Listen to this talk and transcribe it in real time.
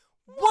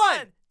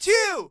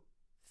2,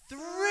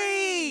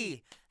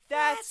 3.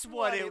 That's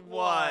what it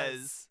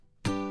was.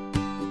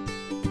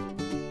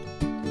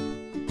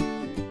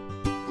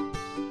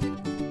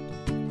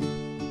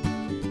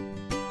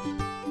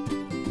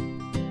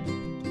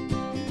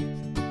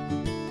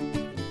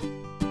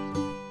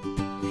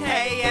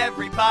 Hey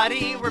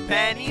everybody, we're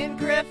Benny and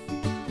Griff.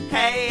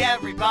 Hey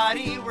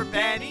everybody, we're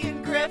Benny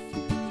and Griff.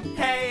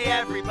 Hey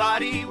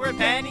everybody, we're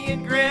Benny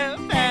and Griff,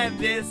 and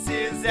this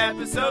is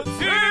episode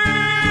 6!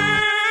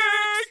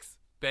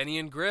 Benny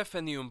and Griff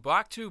and the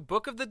Umbactu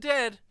Book of the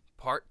Dead,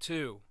 Part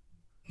 2.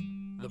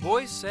 The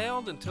boys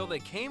sailed until they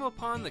came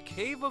upon the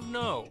Cave of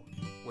No,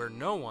 where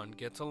no one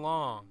gets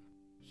along.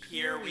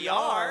 Here we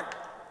are.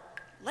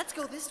 Let's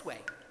go this way.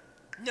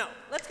 No,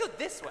 let's go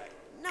this way.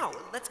 No,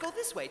 let's go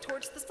this way,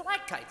 towards the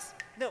stalactites.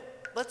 No,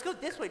 let's go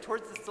this way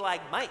towards the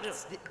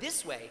stalagmites.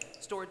 This way,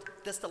 towards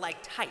the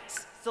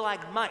stalactites.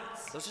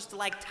 Stalagmites. Those are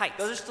stalactites.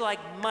 Those are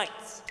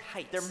stalagmites.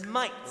 Tights. They're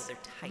mites. No, they're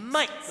tights.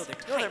 Mites. No,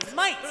 they're No, tights. they're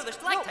mites. No, they're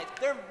stalactites.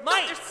 No, they're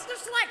mites. No, they're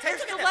stalactites. They're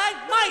Look at them.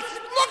 stalagmites.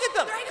 Look at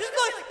them. They're Just hanging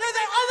look. from the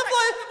They're on the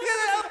floor.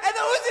 And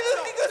the who's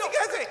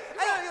goosey.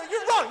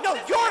 You're wrong. No,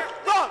 you're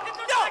wrong. No.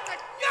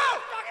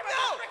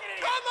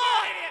 Come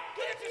on.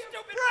 Get your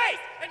stupid Break.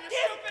 face and your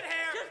stupid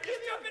hair. Just Your give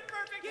me a- stupid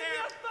perfect Give me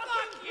hair. a Fuck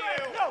fucking you.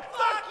 break. No,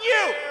 fuck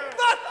you.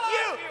 Fuck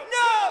you.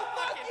 No,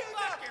 fuck you.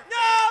 No,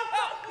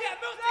 fuck you. Yeah,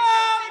 Moosey, No,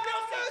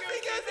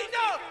 Moosey, Goosey,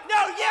 no. No,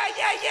 yeah.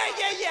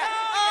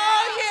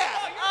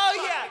 Oh,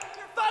 yeah.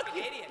 Fuck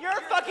you. idiot. You're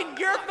a fucking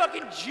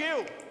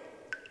Jew.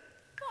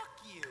 Fuck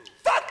you.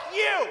 Fuck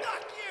you.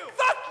 Fuck you.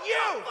 Fuck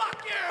you.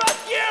 Fuck you. Fuck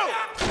you.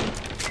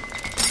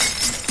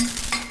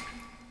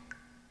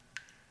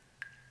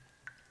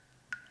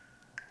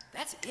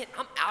 That's it.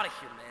 I'm out of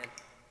here, man.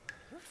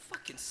 You're a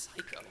fucking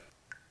psycho.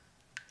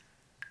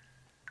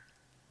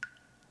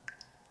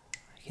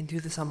 I can do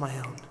this on my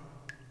own.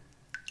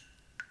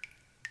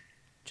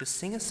 Just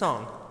sing a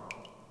song.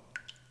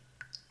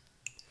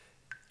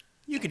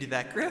 You can do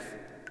that, Griff.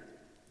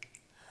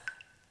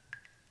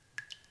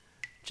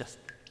 Just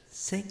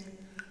sing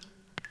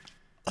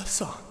a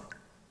song.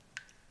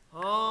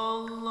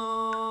 All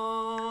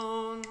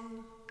alone,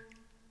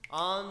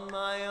 on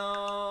my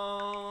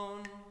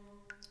own,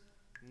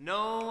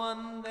 no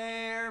one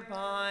there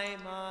by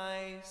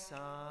my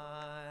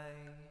side.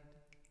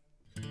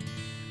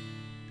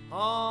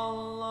 All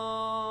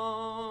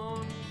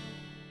alone,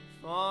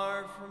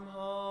 far from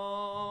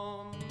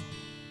home,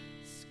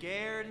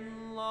 scared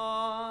and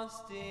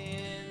lost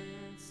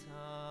inside.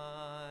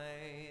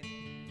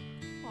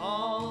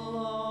 All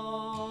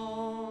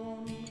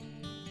alone,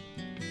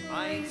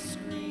 I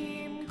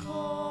scream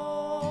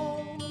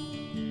cold.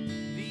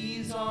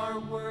 These are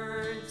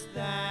words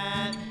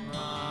that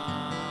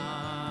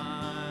rhyme.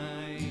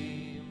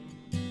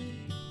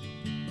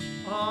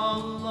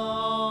 All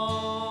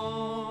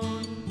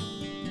alone,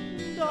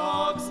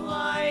 dogs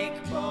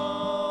like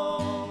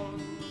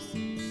bones.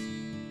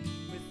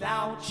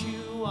 Without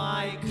you,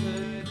 I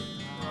could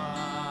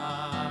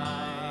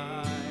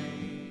cry.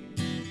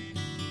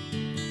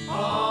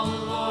 All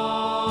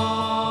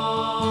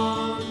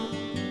alone,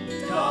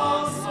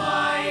 dogs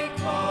like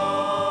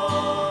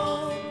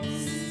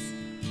bones.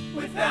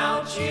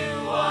 Without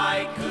you,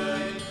 I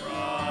could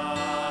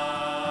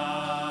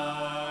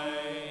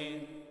cry.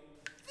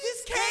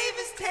 This cave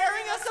is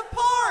tearing us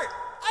apart.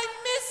 I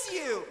miss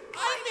you.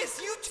 I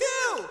miss you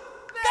too.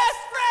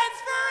 Best friends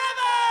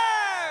forever.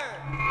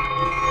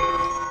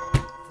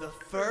 The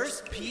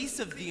first piece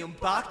of the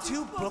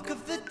Umbactu Book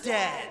of the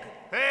Dead.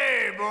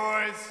 Hey,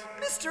 boys!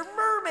 Mr.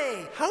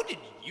 Mermaid, how did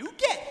you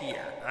get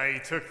here? I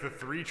took the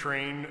 3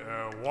 train,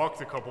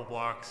 walked a couple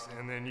blocks,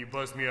 and then you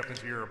buzzed me up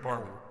into your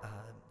apartment.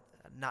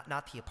 Not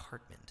the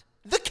apartment.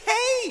 The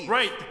cave!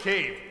 Right, the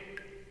cave.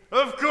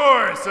 Of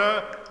course,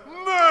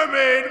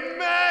 mermaid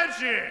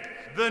magic!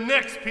 The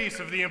next piece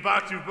of the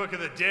Umbactu Book of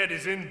the Dead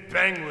is in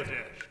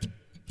Bangladesh.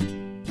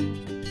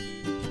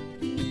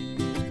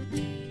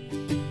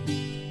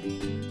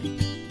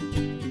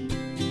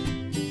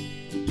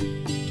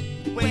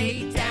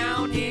 Way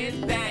down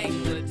in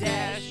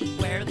Bangladesh,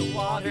 where the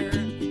water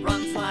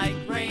runs like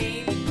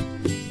rain.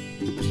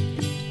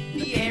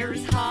 The air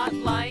is hot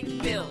like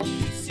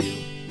milky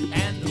soup,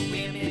 and the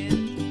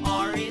women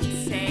are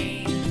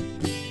insane.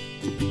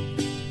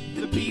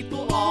 The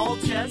people all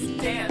just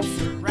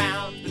dance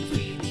around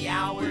between the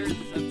hours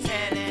of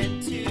 10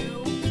 and 2.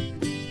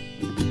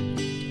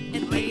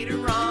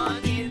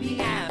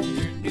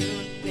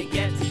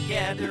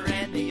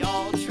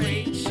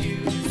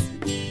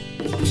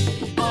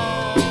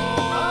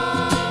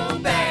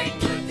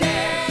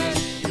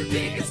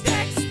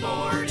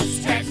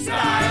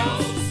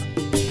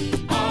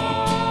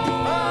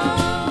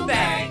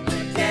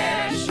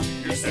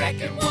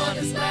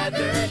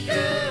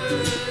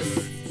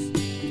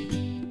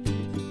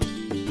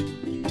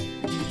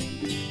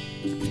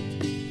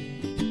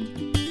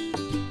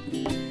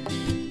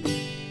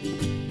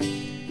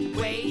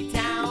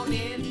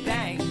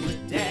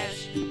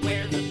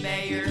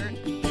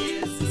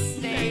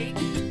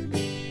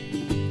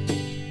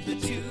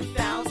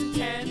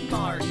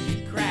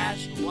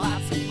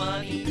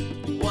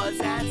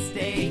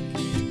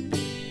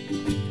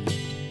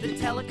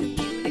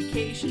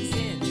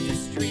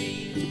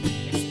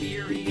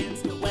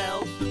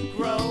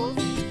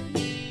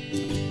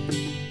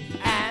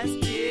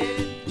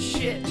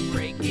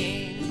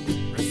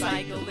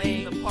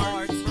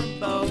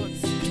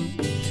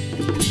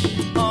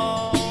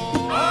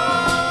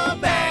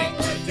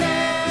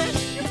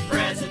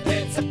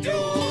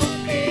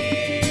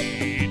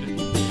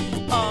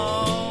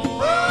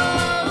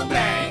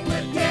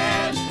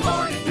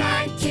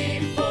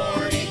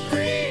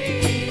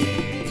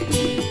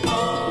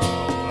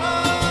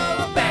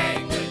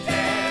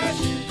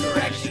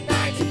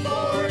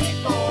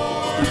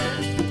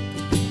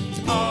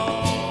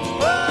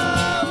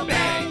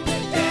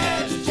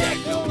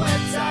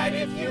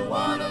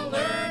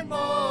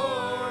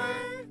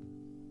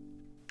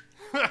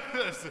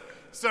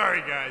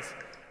 Sorry, guys.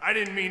 I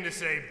didn't mean to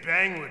say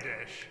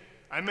Bangladesh.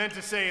 I meant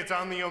to say it's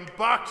on the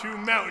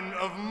Umbaktu mountain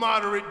of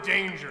moderate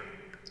danger.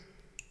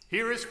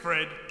 Here is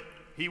Fred.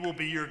 He will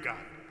be your guide.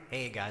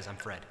 Hey guys, I'm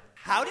Fred.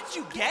 How did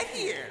you get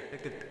here?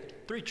 Took the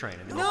 3 train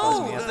and they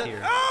buzzed me up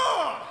here.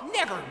 Oh,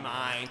 never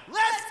mind.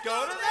 Let's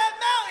go to that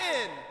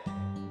mountain.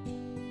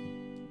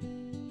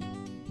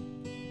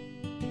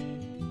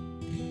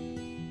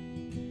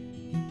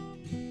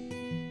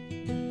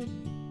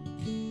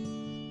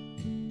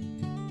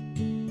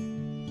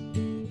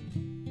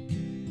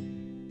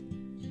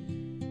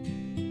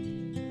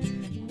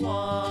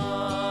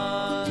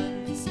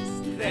 Once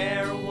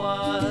there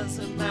was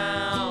a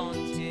mountain,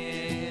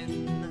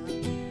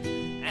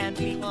 and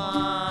we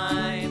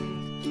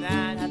climbed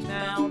that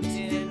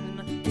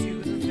mountain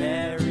to the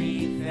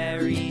very,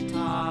 very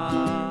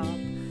top.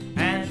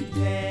 And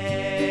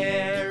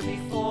there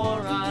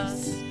before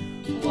us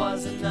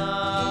was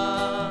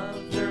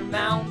another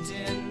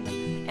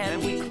mountain,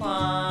 and we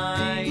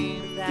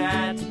climbed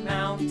that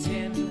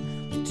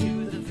mountain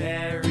to the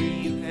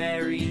very,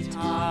 very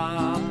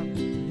top.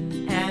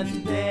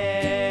 And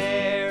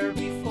there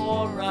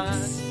before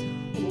us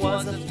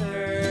was a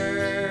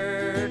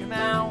third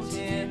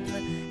mountain,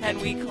 and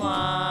we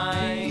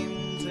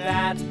climbed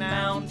that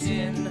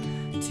mountain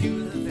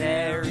to the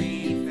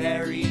very,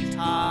 very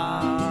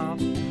top.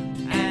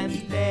 And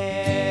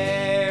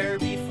there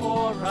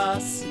before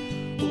us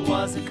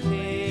was a cliff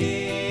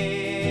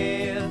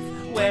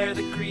where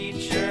the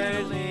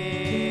creature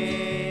lived,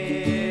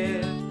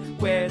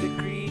 where the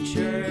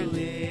creature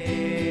lived.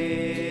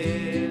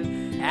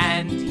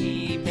 And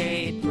he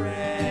made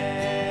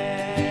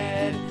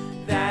bread,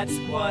 that's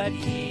what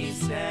he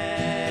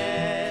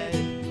said.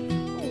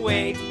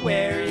 Wait,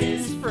 where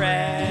is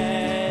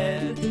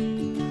Fred?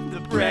 The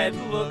bread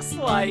looks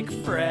like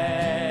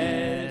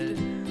Fred.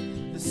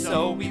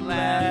 So we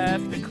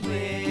left the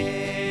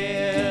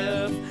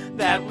cliff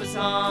that was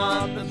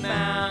on the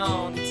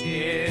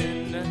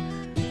mountain,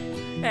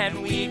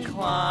 and we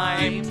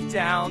climbed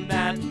down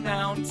that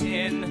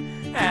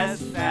mountain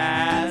as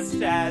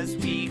fast as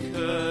we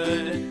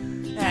could.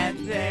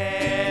 And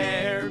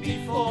there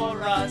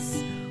before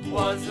us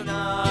was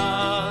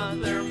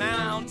another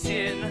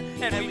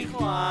mountain, and we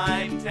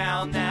climbed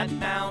down that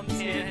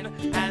mountain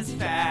as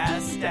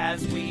fast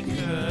as we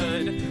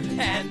could.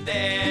 And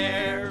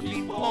there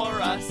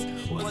before us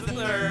was a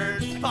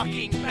third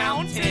fucking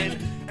mountain,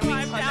 and we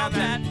climbed down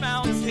that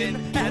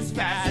mountain as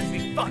fast as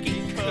we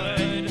fucking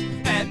could.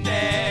 And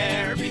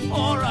there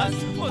before us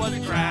was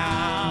the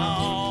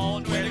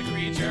ground where the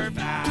creature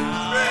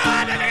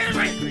found,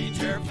 where the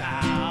creature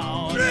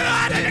found.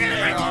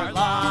 There our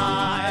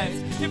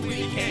lives if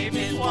we became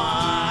his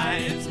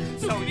wives.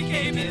 So we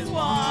became his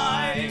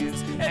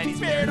wives, and he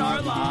spared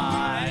our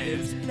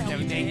lives. Now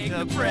we make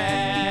the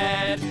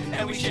bread,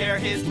 and we share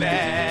his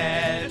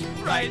bed,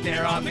 right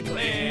there on the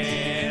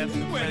cliff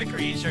where the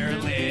creature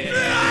lives.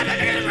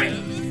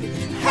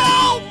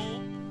 Help!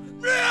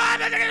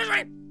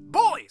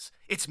 Boys,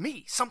 it's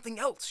me, Something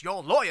Else,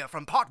 your lawyer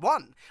from Part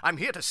 1. I'm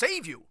here to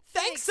save you.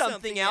 Thanks,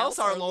 Something Else,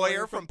 our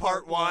lawyer from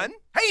Part 1.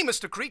 Hey,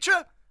 Mr.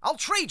 Creature, I'll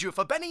trade you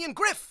for Benny and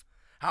Griff.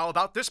 How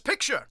about this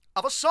picture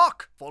of a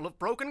sock full of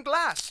broken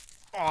glass?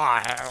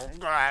 I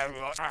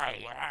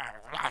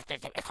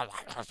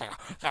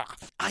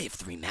have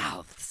 3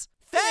 mouths.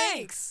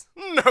 Thanks!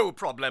 No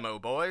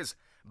problemo, boys.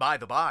 By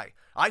the by,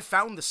 I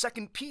found the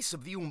second piece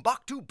of the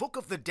Umbaktu Book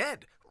of the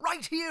Dead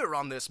right here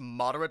on this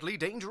moderately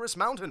dangerous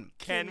mountain.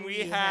 Can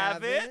we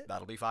have it?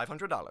 That'll be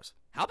 $500.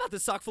 How about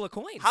this sock full of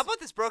coins? How about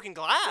this broken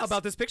glass? How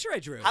about this picture I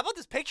drew? How about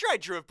this picture I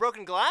drew of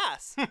broken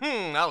glass?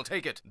 I'll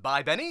take it.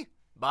 Bye, Benny.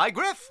 Bye,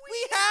 Griff.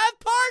 We have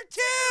Part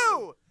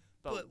 2!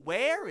 But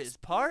where is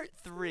Part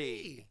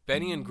 3?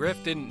 Benny and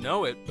Griff didn't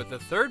know it, but the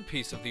third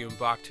piece of the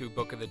Umbaktu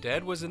Book of the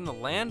Dead was in the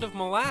land of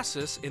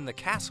molasses in the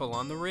castle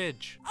on the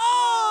ridge.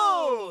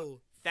 Oh!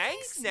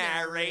 Thanks,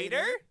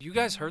 narrator. You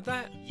guys heard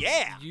that?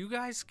 Yeah. You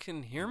guys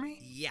can hear me?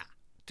 Yeah.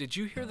 Did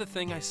you hear the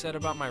thing I said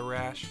about my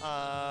rash?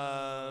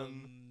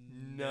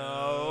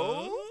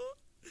 No.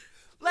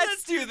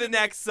 Let's do the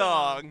next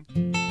song.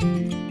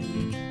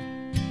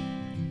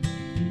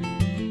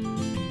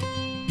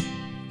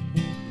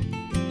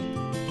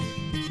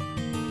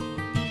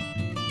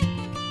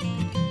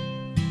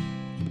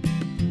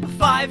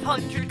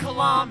 "500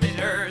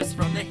 kilometers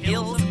from the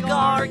hills of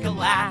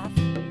Gargalath.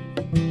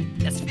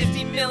 That's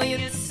 50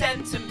 million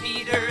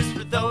centimeters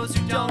for those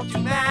who don't do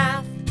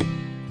math.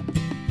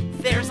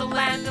 There's a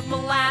land of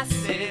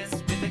molasses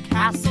with a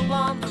castle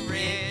on the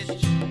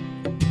ridge.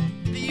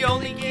 The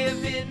only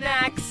given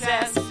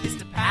access is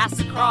to pass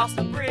across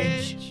the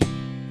bridge.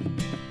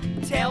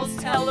 Tales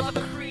tell of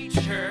a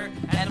creature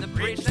and the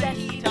bridge that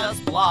he does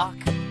block.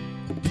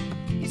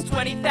 He's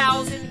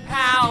 20,000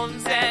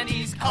 pounds and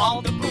he's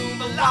called the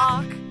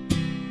Boomalak.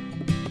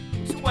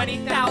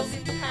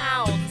 20,000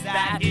 pounds,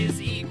 that is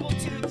equal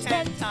to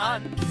 10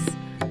 tons.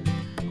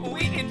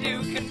 We can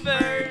do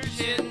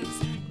conversions,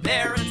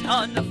 they're a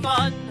ton of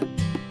fun.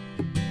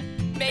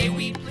 May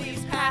we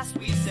please pass,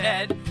 we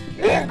said.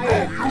 Oh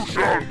no, you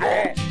shall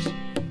not!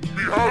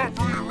 We have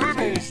 3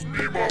 riddles else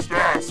me must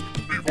ask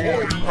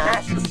before you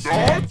pass its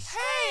nuts?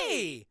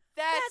 Hey!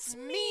 That's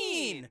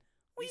mean!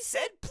 We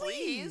said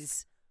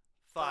please.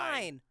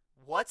 Fine.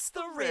 What's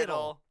the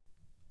riddle?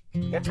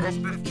 What has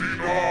 15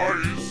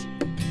 eyes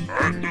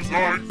and is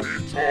 9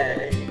 feet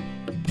tall?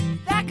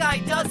 That guy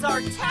does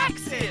our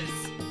taxes!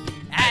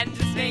 And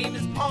his name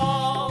is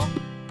Paul!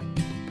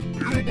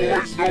 You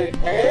boys know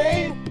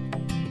Paul?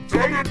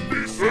 Tell him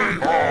me say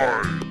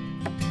hi.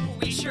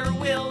 We sure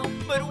will,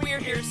 but we're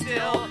here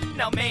still.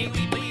 Now may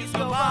we please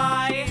go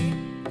by?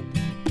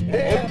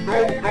 Oh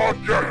no, not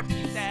yet.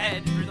 He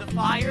said through the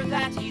fire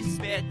that he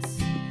spits.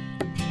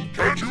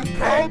 Can't you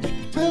count 2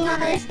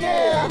 riddles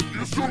more,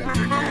 you stupid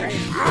little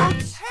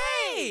shits?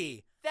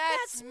 Hey!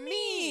 That's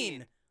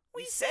mean!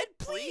 We said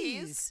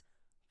please.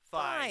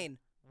 Fine.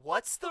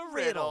 What's the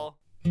riddle?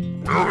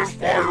 Where does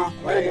fire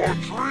grow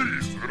on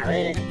trees and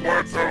all the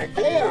plants have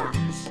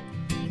thorns?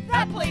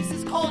 That place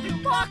is called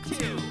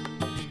Umbactu.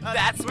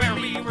 That's where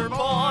we were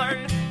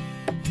born.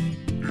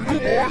 You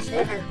boys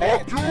from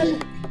Umbactu?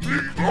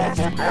 Think that's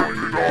a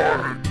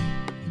 99.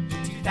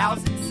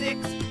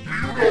 2006. Do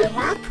you know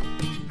Rick?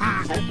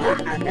 He's a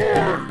friend of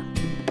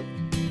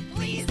mine.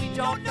 Please, we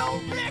don't know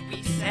Rick.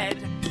 We said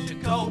to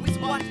go is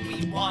what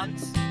we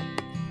want.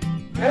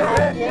 I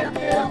have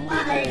one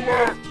more riddle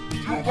left,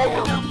 you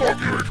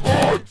motherfucking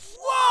cunts!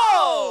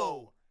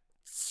 Whoa!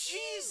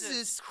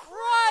 Jesus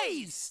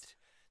Christ!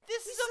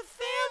 This is a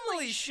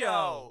family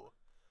show!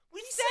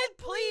 We said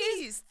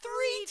please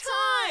 3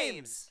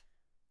 times!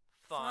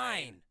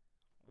 Fine.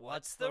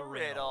 What's the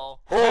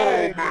riddle? How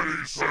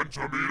many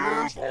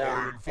centimeters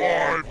are in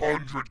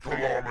 500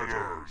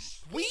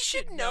 kilometers? We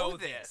should know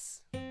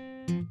this.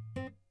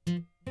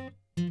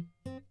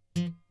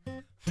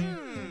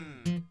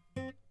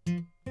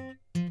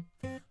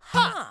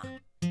 Huh.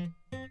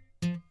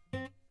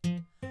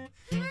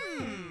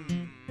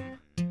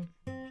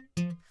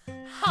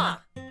 Huh.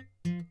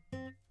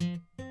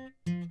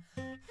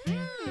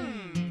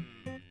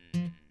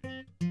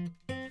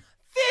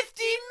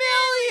 50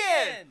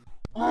 million!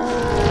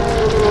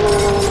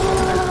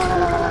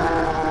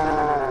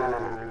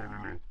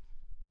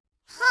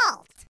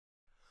 Halt!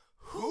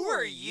 Who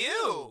are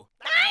you?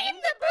 I'm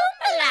the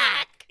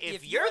Boombalak!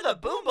 If you're the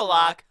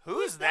Boombalak,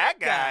 who's that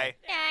guy?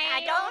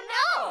 I don't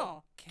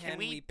know. Can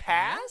we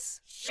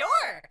pass?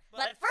 Sure,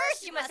 but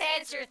first you must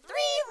answer 3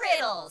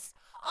 riddles.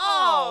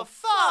 Oh,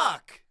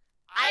 fuck!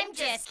 I'm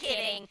just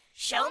kidding.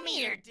 Show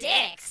me your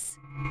dicks.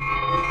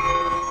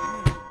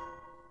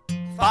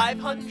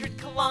 500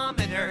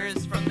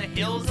 kilometers from the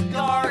hills of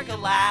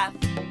Gargalath.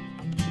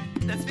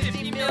 That's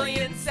 50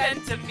 million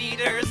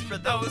centimeters for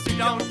those who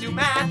don't do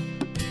math.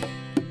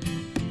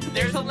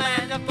 There's a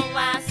land of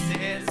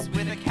molasses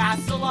with a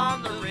castle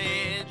on the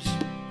ridge.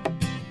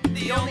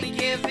 The only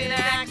given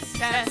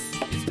access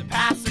is to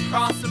pass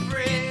across a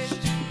bridge.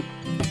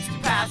 To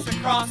pass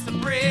across the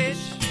bridge.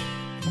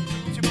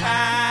 To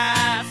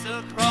pass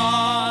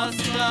across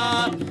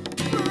the bridge.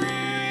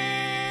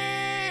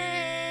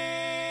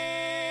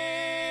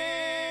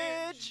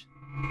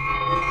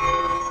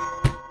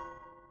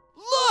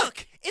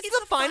 Look! It's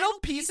the final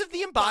piece of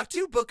the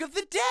Umbactu Book of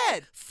the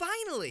Dead!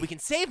 Finally! We can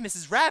save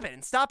Mrs. Rabbit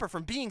and stop her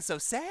from being so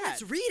sad.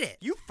 Let's read it.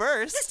 You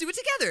first. Let's do it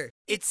together.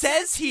 It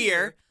says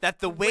here that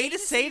the way to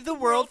save the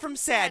world from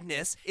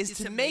sadness is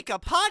to make a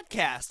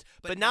podcast,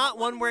 but not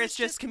one where it's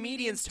just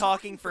comedians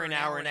talking for an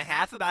hour and a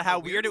half about how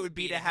weird it would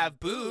be to have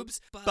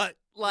boobs, but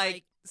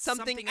like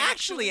something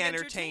actually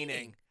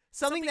entertaining.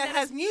 Something that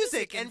has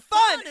music and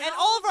fun and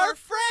all of our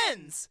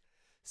friends.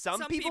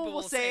 Some people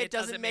will say it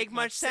doesn't make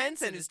much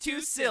sense and is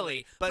too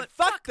silly, but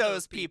fuck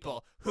those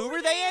people. Who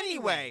are they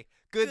anyway?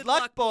 Good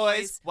luck,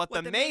 boys. What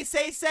the may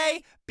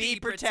say, be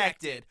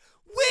protected.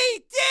 We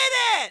did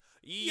it!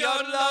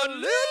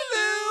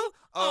 Yodeloo,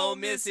 oh,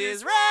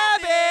 Mrs.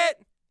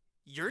 Rabbit.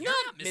 You're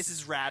not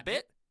Mrs.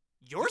 Rabbit.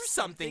 You're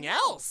something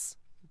else.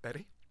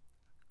 Betty?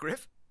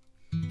 Griff?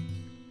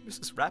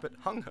 Mrs. Rabbit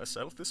hung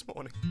herself this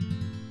morning.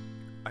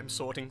 I'm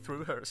sorting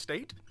through her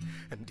estate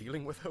and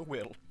dealing with her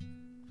will.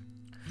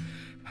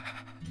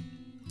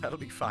 That'll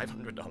be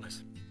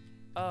 $500.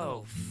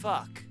 Oh,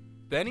 fuck.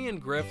 Benny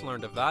and Griff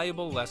learned a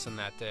valuable lesson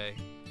that day.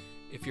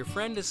 If your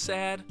friend is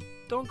sad,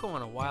 don't go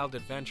on a wild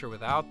adventure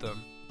without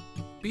them.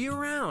 Be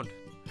around.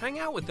 Hang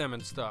out with them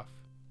and stuff.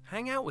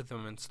 Hang out with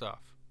them and stuff.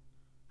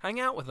 Hang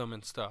out with them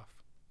and stuff.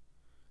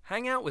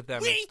 Hang out with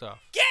them and stuff.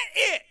 Get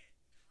it!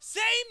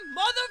 Same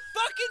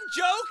motherfucking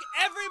joke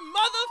every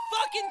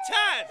motherfucking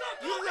time.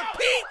 You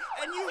repeat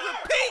and you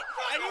repeat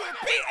and you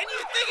repeat and you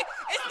think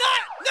it's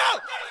not.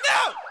 No,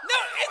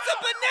 it's a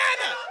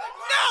banana.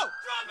 No.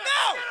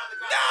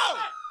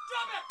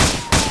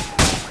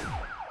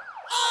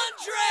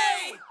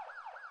 Andre!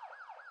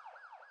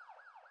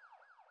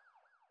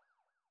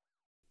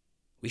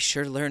 We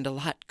sure learned a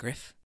lot,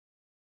 Griff.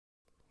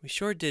 We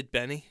sure did,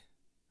 Benny.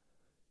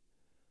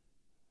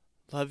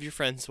 Love your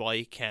friends while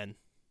you can.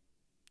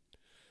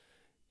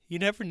 You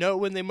never know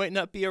when they might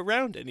not be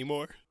around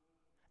anymore.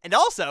 And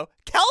also,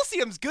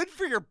 calcium's good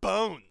for your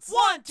bones.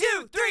 1,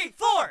 2, 3,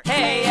 4.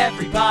 Hey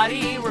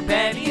everybody, we're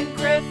Benny and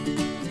Griff.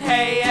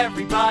 Hey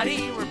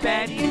everybody, we're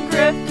Benny and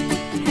Griff.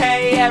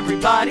 Hey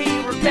everybody,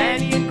 we're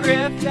Benny and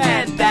Griff.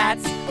 And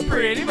that's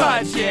pretty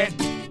much it.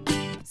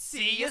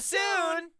 See you soon!